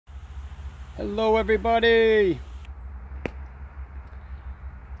Hello everybody!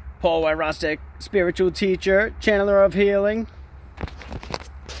 Paul Wyrostek, spiritual teacher, channeler of healing.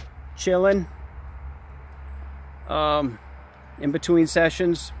 Chilling. In between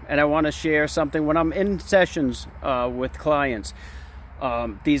sessions, and I want to share something. When I'm in sessions with clients,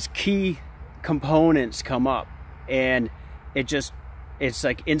 these key components come up, and it's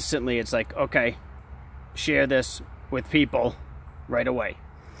like instantly, it's like, okay, share this with people right away.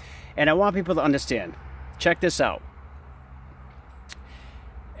 And I want people to understand. Check this out.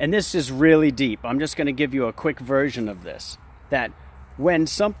 And this is really deep. I'm just going to give you a quick version of this. That when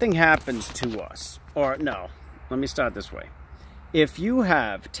something happens to us, or no, let me start this way. If you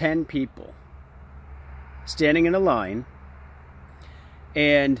have 10 people standing in a line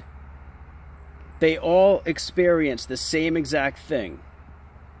and they all experience the same exact thing,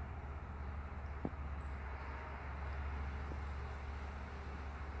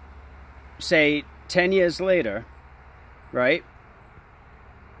 say 10 years later, right?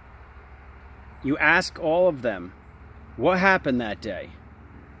 You ask all of them, what happened that day?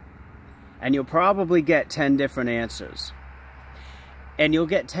 And you'll probably get 10 different answers. And you'll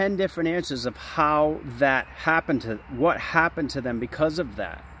get 10 different answers of how that happened to, what happened to them because of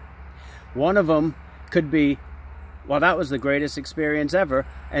that. One of them could be, well, that was the greatest experience ever.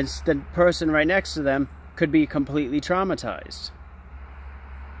 And the person right next to them could be completely traumatized.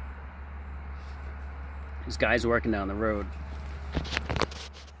 This guy's working down the road.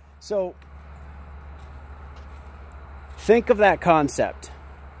 So, think of that concept.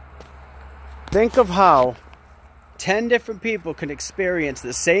 Think of how 10 different people can experience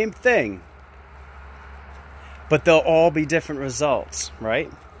the same thing, but they'll all be different results,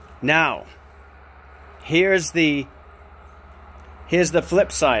 right? Now, here's the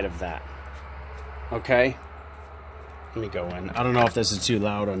flip side of that. Okay? Let me go in. I don't know if this is too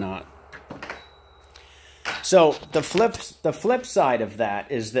loud or not. So the flip side of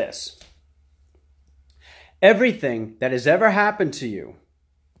that is this. Everything that has ever happened to you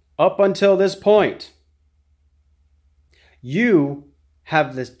up until this point, you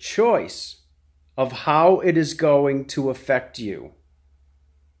have the choice of how it is going to affect you.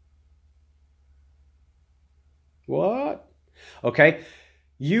 What? Okay.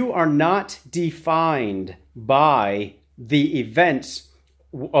 You are not defined by the events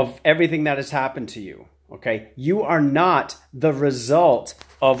of everything that has happened to you. Okay, you are not the result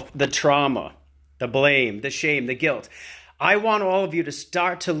of the trauma, the blame, the shame, the guilt. I want all of you to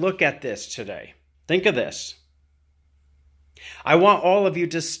start to look at this today. Think of this. I want all of you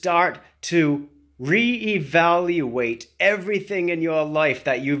to start to reevaluate everything in your life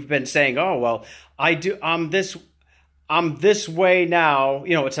that you've been saying, oh, well, I'm this way now.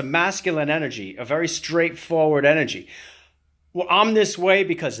 You know, it's a masculine energy, a very straightforward energy. Well, I'm this way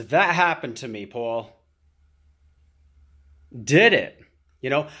because that happened to me, Paul. Did it? You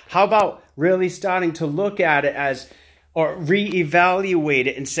know, how about really starting to look at it as, or reevaluate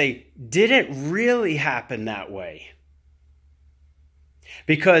it and say, did it really happen that way?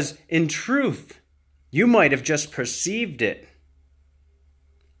 Because in truth, you might have just perceived it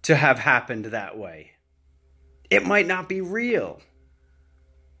to have happened that way. It might not be real.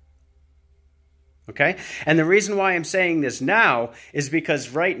 Okay? And the reason why I'm saying this now is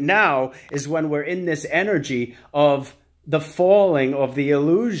because right now is when we're in this energy of the falling of the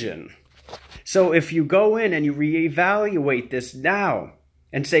illusion. So if you go in and you reevaluate this now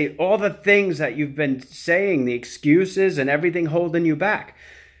and say all the things that you've been saying, the excuses and everything holding you back,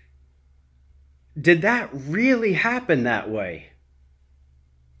 did that really happen that way?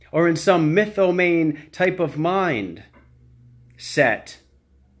 Or in some mythomane type of mind set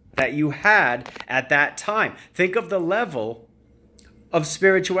that you had at that time? Think of the level of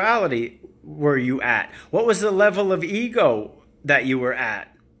spirituality were you at? What was the level of ego that you were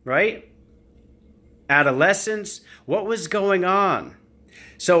at, right? Adolescence, what was going on?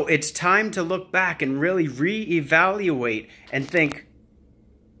 So it's time to look back and really reevaluate and think,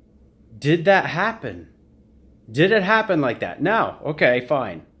 did that happen? Did it happen like that? No. Okay,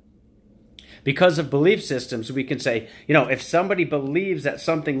 fine. Because of belief systems, we can say, you know, if somebody believes that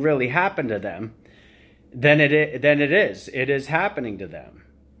something really happened to them, then it is happening to them.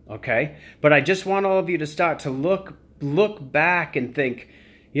 Okay? But I just want all of you to start to look back and think,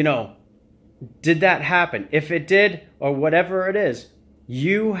 you know, did that happen? If it did, or whatever it is,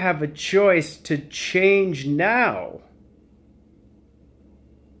 you have a choice to change now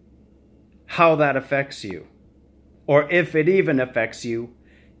how that affects you, or if it even affects you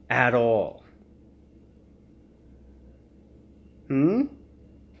at all.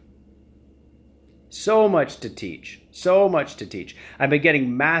 So much to teach. So much to teach. I've been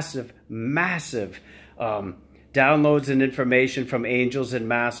getting massive, massive downloads and information from angels and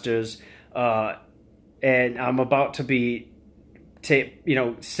masters. And I'm about to be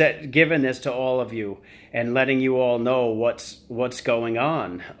giving this to all of you and letting you all know what's going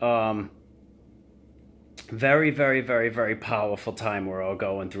on. Very, very, very, very powerful time we're all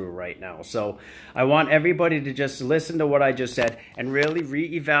going through right now. So I want everybody to just listen to what I just said and really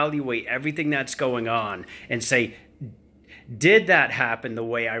reevaluate everything that's going on and say, did that happen the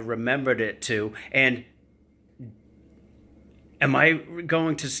way I remembered it to? And am I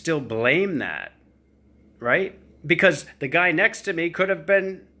going to still blame that? Right? Because the guy next to me could have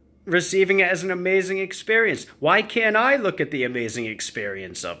been receiving it as an amazing experience. Why can't I look at the amazing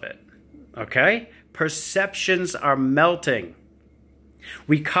experience of it? Okay? Perceptions are melting.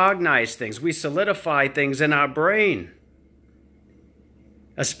 We cognize things. We solidify things in our brain.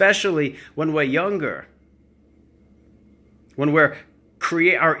 Especially when we're younger. When we're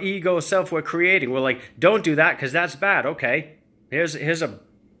our ego self we're creating. We're like, don't do that because that's bad. Okay, here's a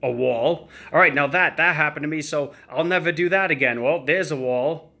wall. All right, now that happened to me, so I'll never do that again. Well, there's a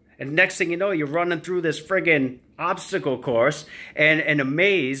wall. And next thing you know, you're running through this friggin' obstacle course and in a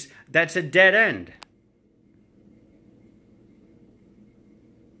maze that's a dead end.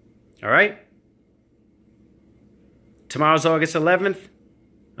 All right? Tomorrow's August 11th.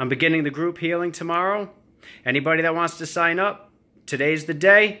 I'm beginning the group healing tomorrow. Anybody that wants to sign up, today's the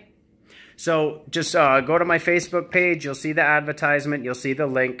day. So just go to my Facebook page. You'll see the advertisement. You'll see the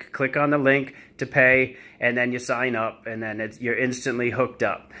link. Click on the link to pay, and then you sign up, and then you're instantly hooked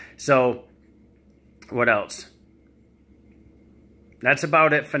up. So what else? That's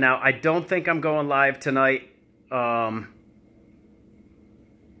about it for now. I don't think I'm going live tonight.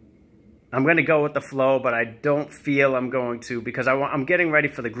 I'm going to go with the flow, but I don't feel I'm going to because I'm getting ready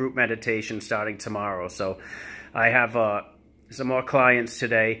for the group meditation starting tomorrow. So I have some more clients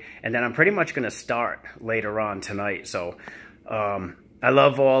today, and then I'm pretty much going to start later on tonight. So I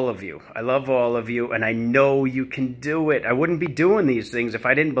love all of you. I love all of you, and I know you can do it. I wouldn't be doing these things if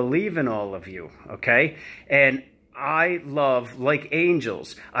I didn't believe in all of you, okay? And I love, like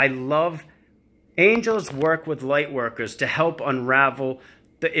angels, angels work with light workers to help unravel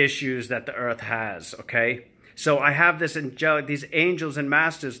the issues that the earth has, okay? So I have these angels and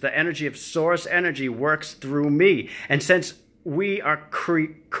masters. The energy of source energy works through me. And since we are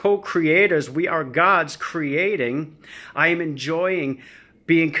co-creators, we are gods creating, I am enjoying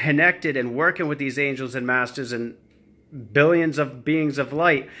being connected and working with these angels and masters and billions of beings of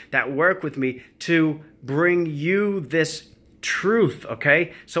light that work with me to bring you this truth,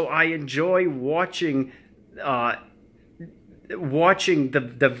 okay? So I enjoy watching the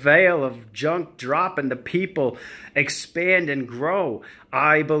veil of junk drop and the people expand and grow.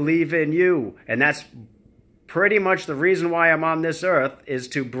 I believe in you. And that's pretty much the reason why I'm on this earth, is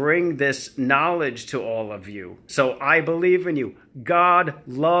to bring this knowledge to all of you. So I believe in you. God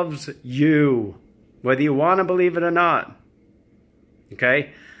loves you, whether you want to believe it or not.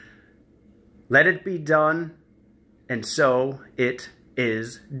 Okay? Let it be done, and so it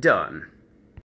is done.